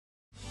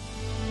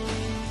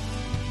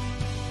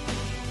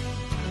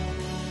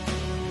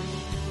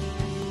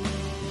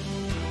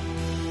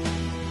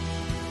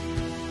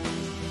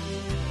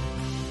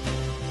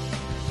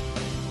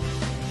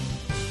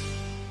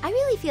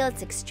feel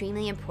it's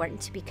extremely important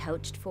to be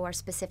coached for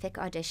specific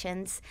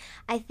auditions.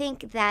 I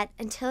think that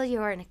until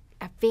you're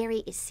a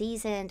very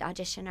seasoned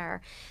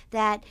auditioner,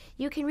 that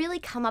you can really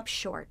come up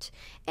short.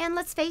 And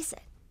let's face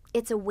it,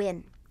 it's a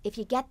win. If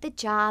you get the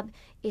job,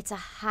 it's a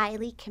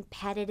highly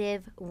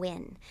competitive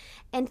win.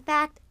 In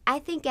fact, I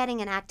think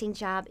getting an acting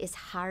job is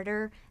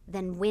harder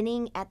than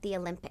winning at the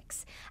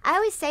Olympics. I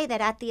always say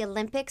that at the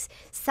Olympics,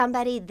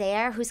 somebody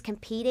there who's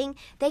competing,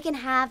 they can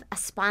have a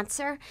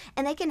sponsor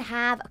and they can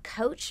have a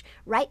coach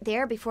right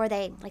there before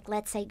they, like,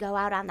 let's say, go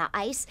out on the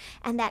ice,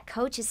 and that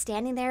coach is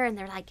standing there and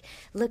they're like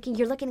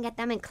you're looking at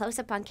them in close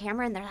up on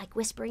camera, and they're like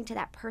whispering to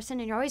that person,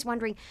 and you're always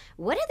wondering,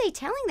 what are they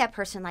telling that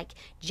person? Like,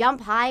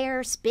 jump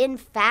higher, spin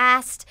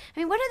fast. I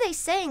mean, what are they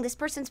saying? This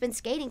person's been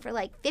skating for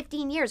like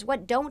 15 years.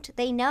 What don't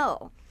they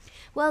know?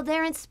 Well,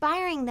 they're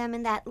inspiring them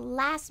in that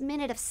last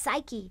minute of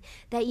psyche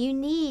that you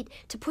need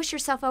to push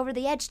yourself over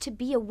the edge to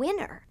be a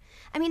winner.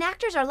 I mean,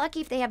 actors are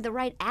lucky if they have the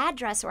right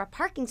address or a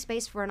parking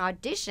space for an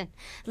audition,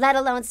 let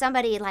alone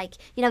somebody like,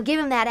 give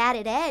them that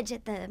added edge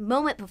at the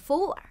moment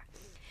before.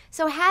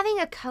 So having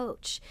a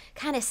coach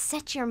kind of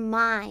set your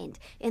mind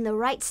in the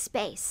right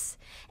space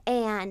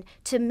and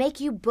to make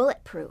you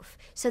bulletproof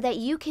so that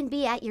you can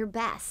be at your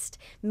best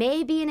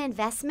may be an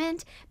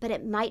investment, but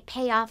it might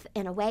pay off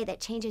in a way that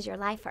changes your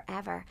life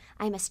forever.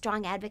 I'm a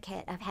strong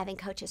advocate of having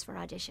coaches for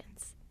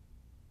auditions.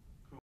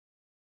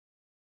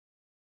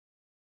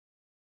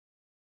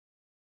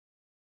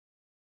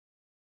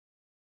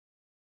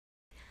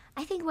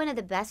 I think one of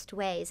the best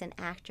ways an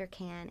actor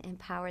can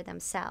empower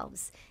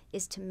themselves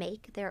is to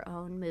make their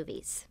own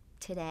movies.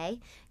 Today,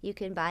 you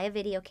can buy a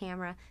video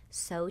camera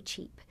so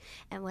cheap.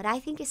 And what I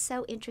think is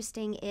so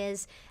interesting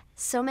is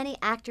so many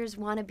actors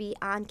want to be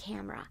on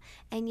camera,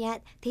 and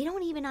yet they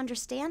don't even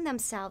understand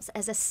themselves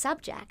as a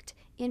subject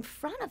in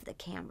front of the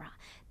camera.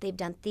 They've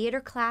done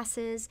theater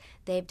classes,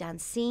 they've done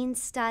scene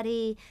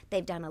study,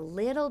 they've done a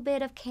little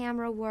bit of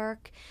camera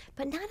work,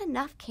 but not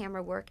enough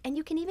camera work, and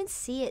you can even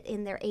see it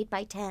in their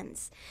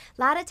 8x10s.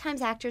 A lot of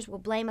times actors will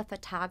blame a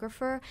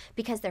photographer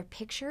because their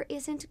picture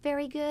isn't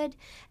very good,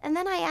 and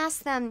then I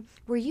ask them,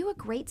 were you a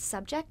great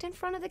subject in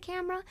front of the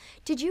camera?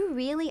 Did you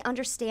really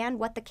understand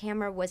what the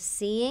camera was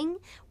seeing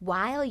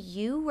while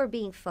you were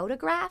being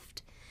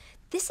photographed?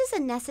 This is a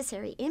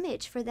necessary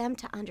image for them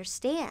to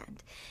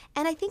understand.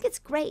 And I think it's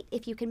great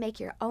if you can make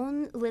your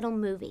own little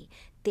movie.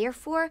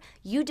 Therefore,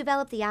 you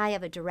develop the eye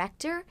of a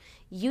director,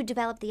 you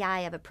develop the eye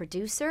of a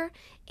producer,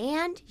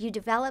 and you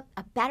develop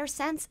a better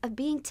sense of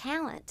being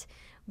talent.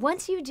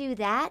 Once you do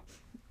that,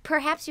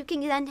 perhaps you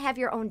can then have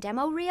your own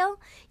demo reel,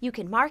 you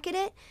can market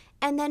it,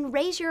 and then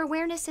raise your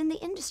awareness in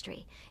the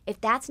industry. If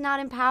that's not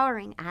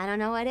empowering, I don't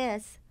know what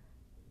is.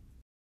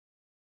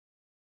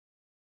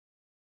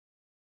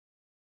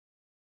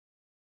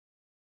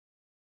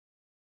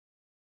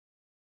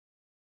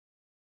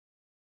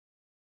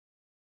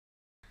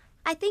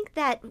 I think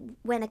that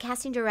when a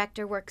casting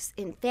director works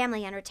in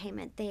family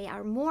entertainment, they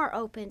are more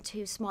open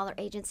to smaller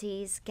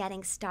agencies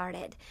getting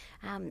started.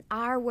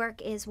 Our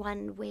work is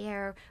one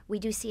where we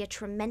do see a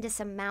tremendous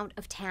amount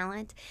of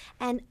talent,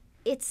 and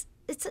it's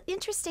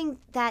interesting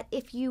that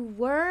if you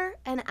were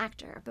an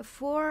actor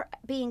before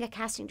being a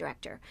casting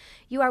director,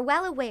 you are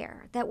well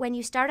aware that when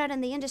you start out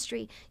in the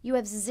industry, you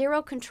have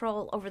zero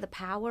control over the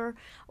power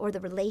or the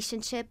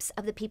relationships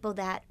of the people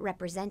that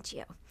represent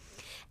you.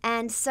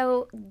 And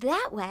so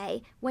that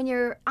way, when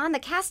you're on the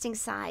casting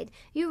side,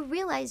 you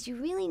realize you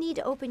really need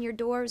to open your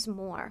doors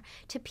more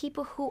to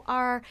people who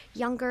are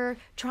younger,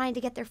 trying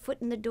to get their foot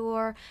in the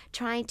door,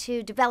 trying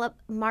to develop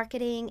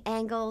marketing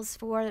angles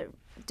for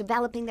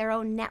developing their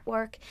own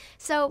network.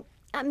 So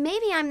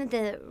maybe I'm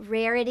the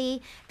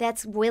rarity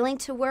that's willing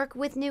to work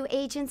with new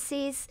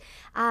agencies.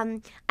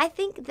 I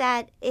think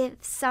that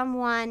if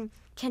someone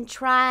can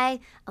try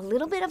a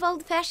little bit of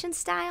old-fashioned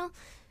style,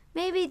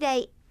 maybe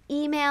they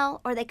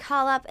email or they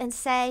call up and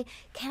say,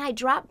 can I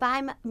drop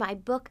by my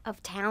book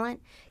of talent?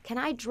 Can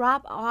I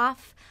drop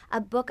off a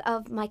book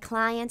of my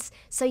clients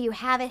so you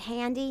have it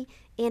handy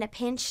in a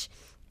pinch?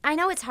 I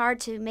know it's hard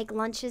to make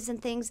lunches and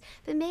things,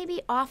 but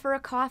maybe offer a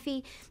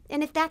coffee.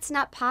 And if that's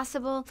not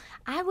possible,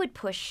 I would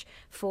push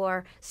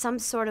for some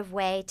sort of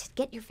way to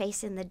get your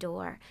face in the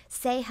door,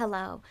 say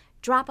hello,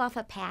 drop off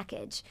a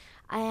package,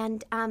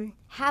 and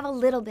have a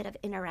little bit of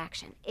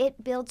interaction.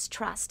 It builds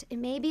trust. It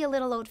may be a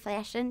little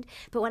old-fashioned,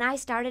 but when I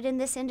started in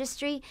this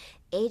industry,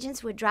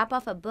 agents would drop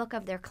off a book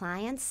of their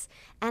clients,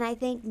 and I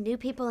think new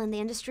people in the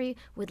industry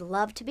would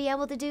love to be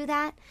able to do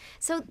that.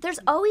 So there's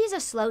always a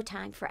slow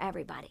time for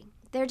everybody.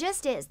 There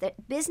just is.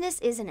 That business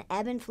is an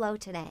ebb and flow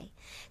today.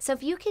 So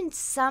if you can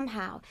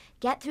somehow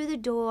get through the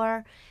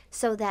door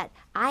so that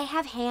I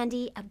have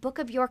handy a book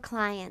of your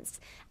clients,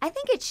 I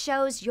think it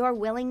shows your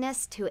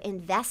willingness to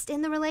invest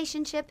in the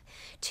relationship,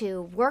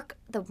 to work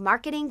the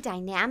marketing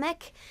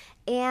dynamic,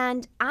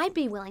 and I'd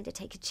be willing to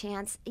take a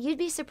chance. You'd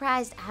be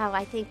surprised how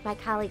I think my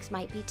colleagues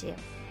might be too.